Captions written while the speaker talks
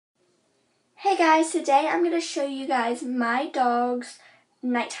Hey guys, today I'm going to show you guys my dog's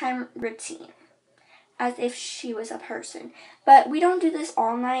nighttime routine, as if she was a person. But we don't do this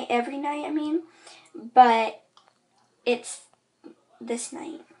all night, every night I mean, but it's this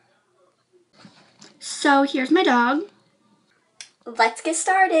night. So here's my dog. Let's get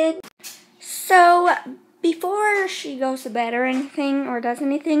started. So before she goes to bed or anything, or does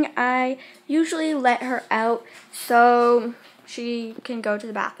anything, I usually let her out so she can go to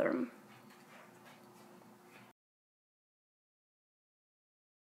the bathroom.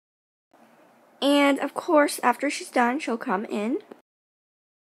 And of course, after she's done, she'll come in.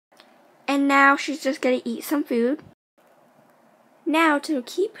 And now she's just gonna eat some food. Now, to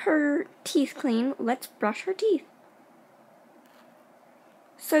keep her teeth clean, let's brush her teeth.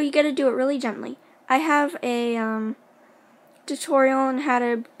 So you gotta do it really gently. I have a tutorial on how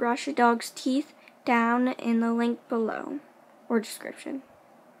to brush a dog's teeth down in the link below, or description.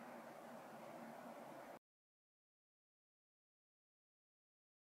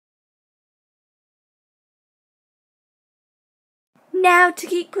 Now to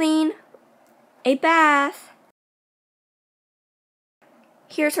keep clean, a bath.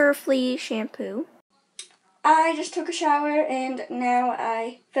 Here's her flea shampoo. I just took a shower and now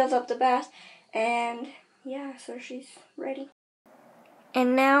I filled up the bath and yeah, so she's ready.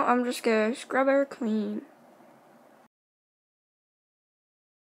 And now I'm just gonna scrub her clean.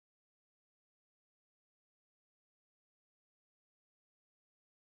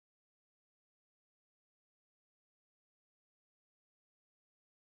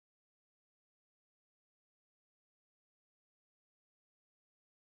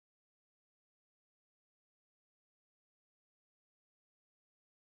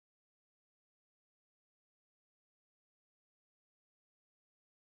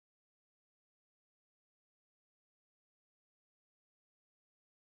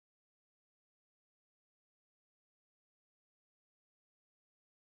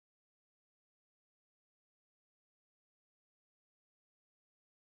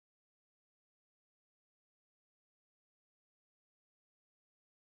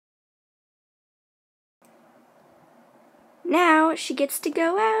 Now she gets to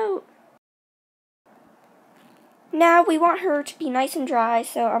go out. Now we want her to be nice and dry,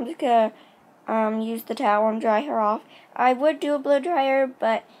 so I'm just gonna use the towel and dry her off. I would do a blow dryer,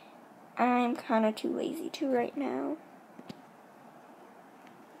 but I'm kind of too lazy to right now.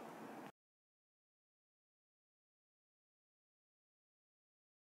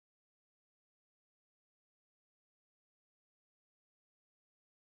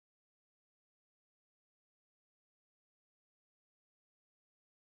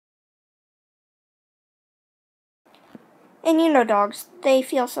 And you know dogs, they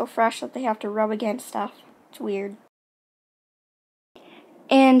feel so fresh that they have to rub against stuff. It's weird.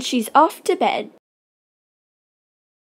 And she's off to bed.